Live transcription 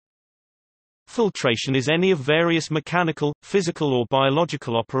Filtration is any of various mechanical, physical or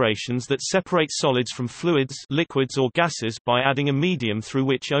biological operations that separate solids from fluids, liquids or gases by adding a medium through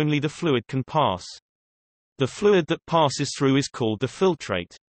which only the fluid can pass. The fluid that passes through is called the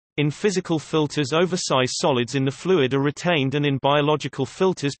filtrate. In physical filters, oversized solids in the fluid are retained, and in biological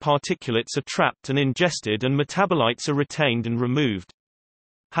filters particulates are trapped and ingested and metabolites are retained and removed.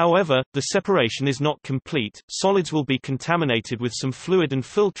 However, the separation is not complete. Solids will be contaminated with some fluid and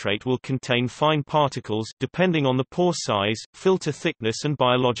filtrate will contain fine particles, depending on the pore size, filter thickness and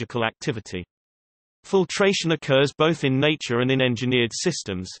biological activity. Filtration occurs both in nature and in engineered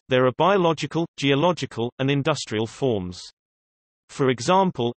systems. There are biological, geological, and industrial forms. For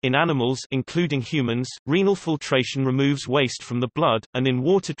example, in animals including humans, renal filtration removes waste from the blood, and in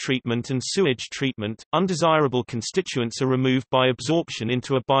water treatment and sewage treatment, undesirable constituents are removed by absorption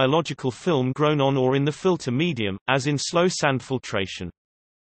into a biological film grown on or in the filter medium, as in slow sand filtration.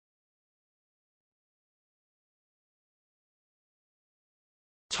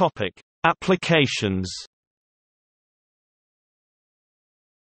 Topic: Applications.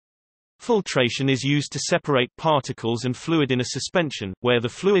 Filtration is used to separate particles and fluid in a suspension, where the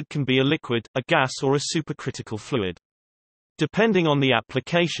fluid can be a liquid, a gas or a supercritical fluid. Depending on the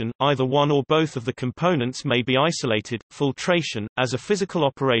application, either one or both of the components may be isolated. Filtration, as a physical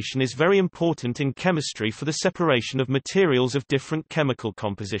operation, is very important in chemistry for the separation of materials of different chemical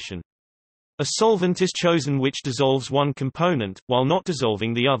composition. A solvent is chosen which dissolves one component, while not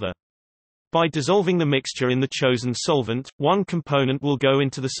dissolving the other. By dissolving the mixture in the chosen solvent, one component will go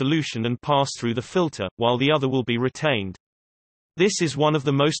into the solution and pass through the filter, while the other will be retained. This is one of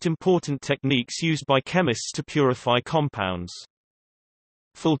the most important techniques used by chemists to purify compounds.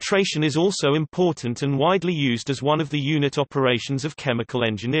 Filtration is also important and widely used as one of the unit operations of chemical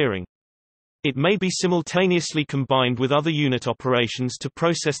engineering. It may be simultaneously combined with other unit operations to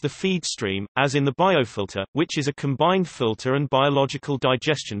process the feed stream, as in the biofilter, which is a combined filter and biological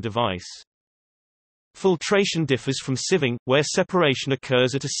digestion device. Filtration differs from sieving, where separation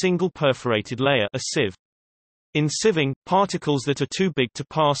occurs at a single perforated layer, a sieve. In sieving, particles that are too big to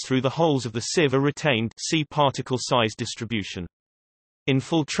pass through the holes of the sieve are retained. See particle size distribution. In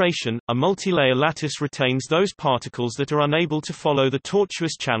filtration, a multilayer lattice retains those particles that are unable to follow the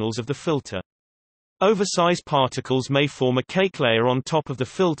tortuous channels of the filter. Oversized particles may form a cake layer on top of the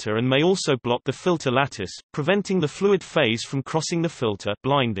filter and may also block the filter lattice, preventing the fluid phase from crossing the filter,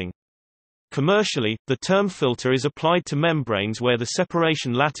 blinding. Commercially, the term filter is applied to membranes where the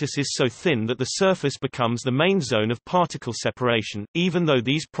separation lattice is so thin that the surface becomes the main zone of particle separation, even though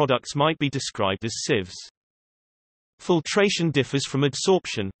these products might be described as sieves. Filtration differs from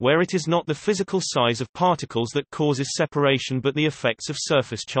adsorption, where it is not the physical size of particles that causes separation but the effects of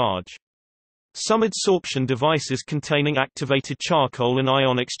surface charge. Some adsorption devices containing activated charcoal and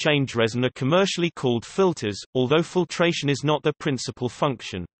ion exchange resin are commercially called filters, although filtration is not their principal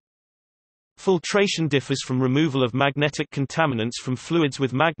function. Filtration differs from removal of magnetic contaminants from fluids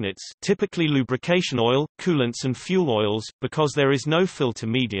with magnets, typically lubrication oil, coolants and fuel oils, because there is no filter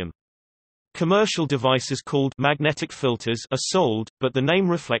medium. Commercial devices called magnetic filters are sold, but the name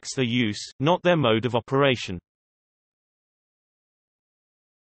reflects their use, not their mode of operation.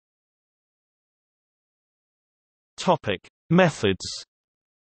 Topic: Methods.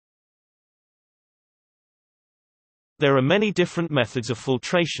 There are many different methods of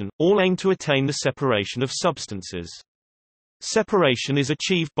filtration, all aim to attain the separation of substances. Separation is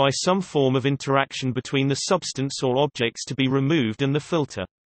achieved by some form of interaction between the substance or objects to be removed and the filter.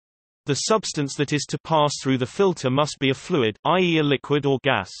 The substance that is to pass through the filter must be a fluid, i.e. a liquid or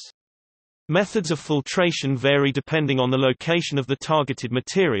gas. Methods of filtration vary depending on the location of the targeted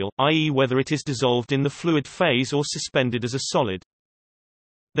material, i.e. whether it is dissolved in the fluid phase or suspended as a solid.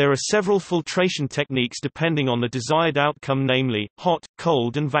 There are several filtration techniques depending on the desired outcome, namely, hot,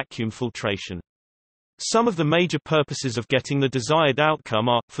 cold and vacuum filtration. Some of the major purposes of getting the desired outcome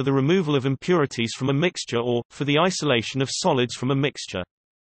are, for the removal of impurities from a mixture or, for the isolation of solids from a mixture.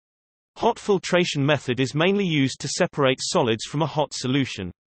 Hot filtration method is mainly used to separate solids from a hot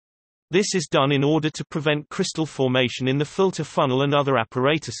solution. This is done in order to prevent crystal formation in the filter funnel and other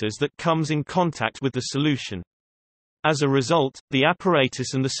apparatuses that comes in contact with the solution. As a result, the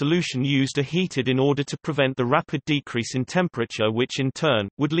apparatus and the solution used are heated in order to prevent the rapid decrease in temperature, which in turn,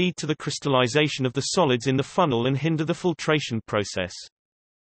 would lead to the crystallization of the solids in the funnel and hinder the filtration process.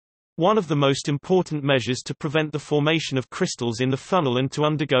 One of the most important measures to prevent the formation of crystals in the funnel and to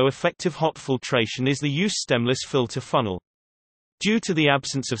undergo effective hot filtration is the use stemless filter funnel. Due to the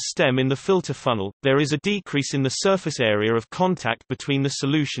absence of stem in the filter funnel, there is a decrease in the surface area of contact between the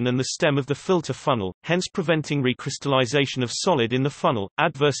solution and the stem of the filter funnel, hence preventing recrystallization of solid in the funnel,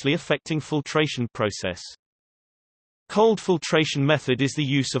 adversely affecting filtration process. Cold filtration method is the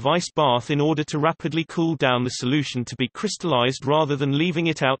use of ice bath in order to rapidly cool down the solution to be crystallized rather than leaving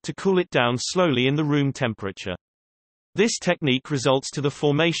it out to cool it down slowly in the room temperature. This technique results to the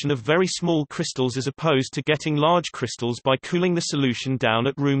formation of very small crystals as opposed to getting large crystals by cooling the solution down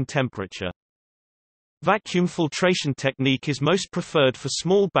at room temperature. Vacuum filtration technique is most preferred for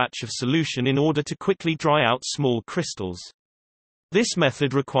small batch of solution in order to quickly dry out small crystals. This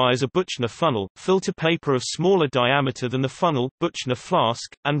method requires a Buchner funnel, filter paper of smaller diameter than the funnel, Buchner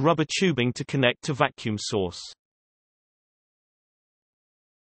flask, and rubber tubing to connect to vacuum source.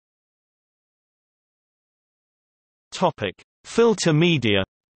 Topic: Filter media.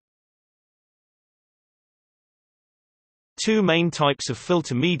 Two main types of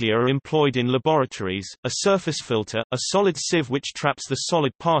filter media are employed in laboratories: a surface filter, a solid sieve which traps the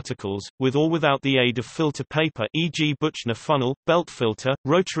solid particles, with or without the aid of filter paper, e.g. Buchner funnel, belt filter,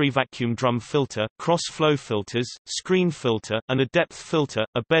 rotary vacuum drum filter, cross-flow filters, screen filter, and a depth filter,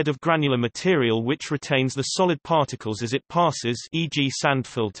 a bed of granular material which retains the solid particles as it passes, e.g. sand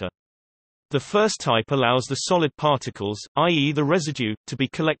filter. The first type allows the solid particles, i.e. the residue, to be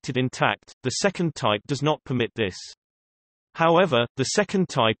collected intact, the second type does not permit this. However, the second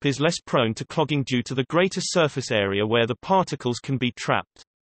type is less prone to clogging due to the greater surface area where the particles can be trapped.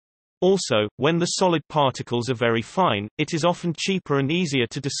 Also, when the solid particles are very fine, it is often cheaper and easier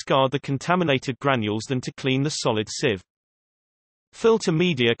to discard the contaminated granules than to clean the solid sieve. Filter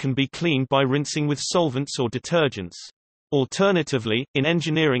media can be cleaned by rinsing with solvents or detergents. Alternatively, in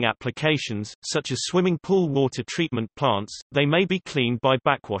engineering applications, such as swimming pool water treatment plants, they may be cleaned by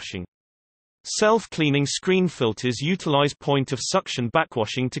backwashing. Self-cleaning screen filters utilize point-of-suction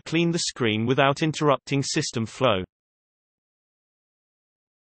backwashing to clean the screen without interrupting system flow.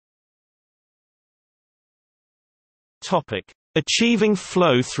 Topic: Achieving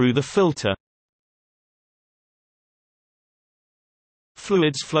flow through the filter.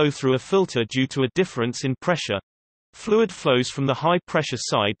 Fluids flow through a filter due to a difference in pressure. Fluid flows from the high-pressure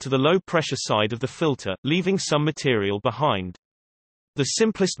side to the low-pressure side of the filter, leaving some material behind. The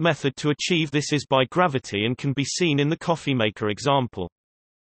simplest method to achieve this is by gravity and can be seen in the coffee maker example.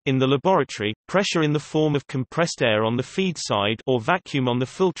 In the laboratory, pressure in the form of compressed air on the feed side or vacuum on the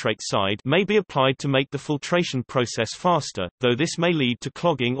filtrate side may be applied to make the filtration process faster, though this may lead to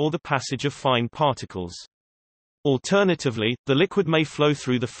clogging or the passage of fine particles. Alternatively, the liquid may flow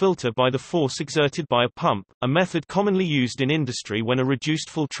through the filter by the force exerted by a pump, a method commonly used in industry when a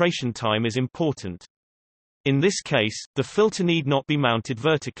reduced filtration time is important. In this case, the filter need not be mounted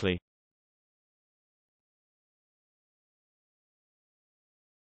vertically.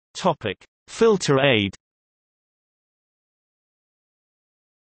 Topic: Filter aid.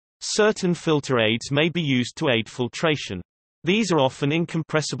 Certain filter aids may be used to aid filtration. These are often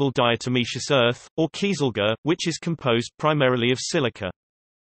incompressible diatomaceous earth, or kieselguhr, which is composed primarily of silica.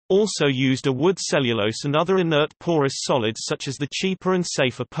 Also used are wood cellulose and other inert porous solids such as the cheaper and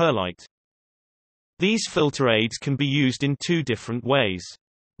safer perlite. These filter aids can be used in two different ways.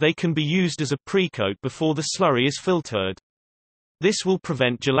 They can be used as a precoat before the slurry is filtered. This will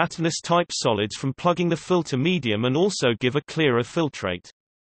prevent gelatinous-type solids from plugging the filter medium and also give a clearer filtrate.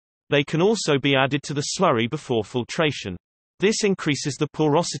 They can also be added to the slurry before filtration. This increases the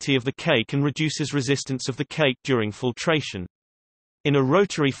porosity of the cake and reduces resistance of the cake during filtration. In a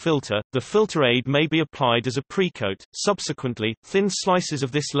rotary filter, the filter aid may be applied as a precoat. Subsequently, thin slices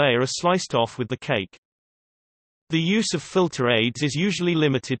of this layer are sliced off with the cake. The use of filter aids is usually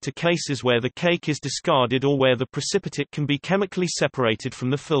limited to cases where the cake is discarded or where the precipitate can be chemically separated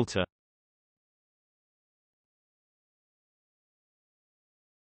from the filter.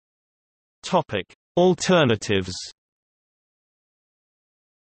 Topic: Alternatives.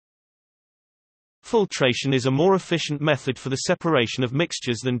 Filtration is a more efficient method for the separation of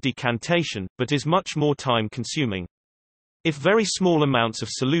mixtures than decantation, but is much more time-consuming. If very small amounts of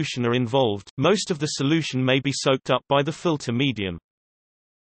solution are involved, most of the solution may be soaked up by the filter medium.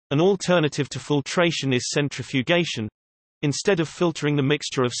 An alternative to filtration is centrifugation. Instead of filtering the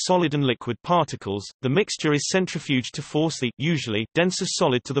mixture of solid and liquid particles, the mixture is centrifuged to force the, usually, denser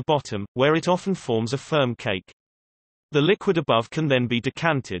solid to the bottom, where it often forms a firm cake. The liquid above can then be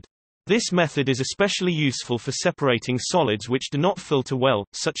decanted. This method is especially useful for separating solids which do not filter well,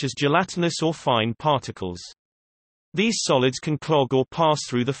 such as gelatinous or fine particles. These solids can clog or pass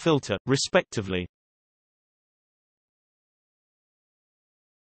through the filter, respectively.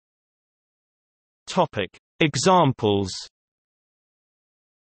 Topic: Examples.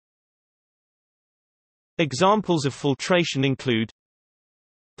 Examples of filtration include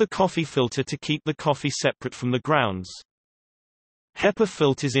the coffee filter to keep the coffee separate from the grounds, HEPA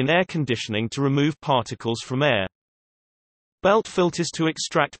filters in air conditioning to remove particles from air, belt filters to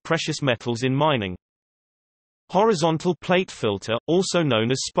extract precious metals in mining, horizontal plate filter, also known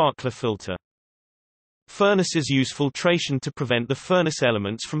as sparkler filter. Furnaces use filtration to prevent the furnace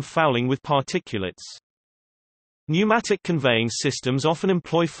elements from fouling with particulates. Pneumatic conveying systems often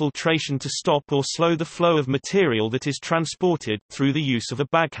employ filtration to stop or slow the flow of material that is transported, through the use of a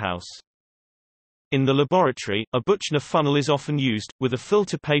baghouse. In the laboratory, a Buchner funnel is often used, with a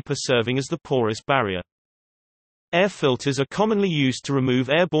filter paper serving as the porous barrier. Air filters are commonly used to remove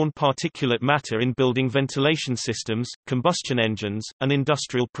airborne particulate matter in building ventilation systems, combustion engines, and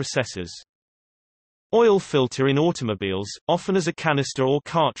industrial processes. Oil filter in automobiles, often as a canister or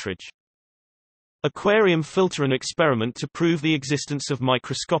cartridge. Aquarium filter. An experiment to prove the existence of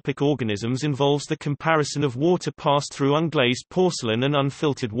microscopic organisms involves the comparison of water passed through unglazed porcelain and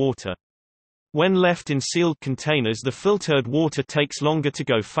unfiltered water. When left in sealed containers, the filtered water takes longer to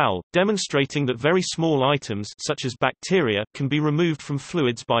go foul, demonstrating that very small items such as bacteria can be removed from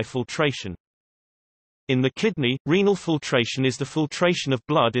fluids by filtration. In the kidney, renal filtration is the filtration of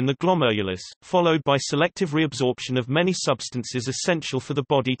blood in the glomerulus, followed by selective reabsorption of many substances essential for the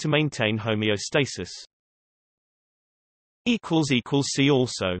body to maintain homeostasis. See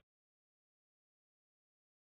also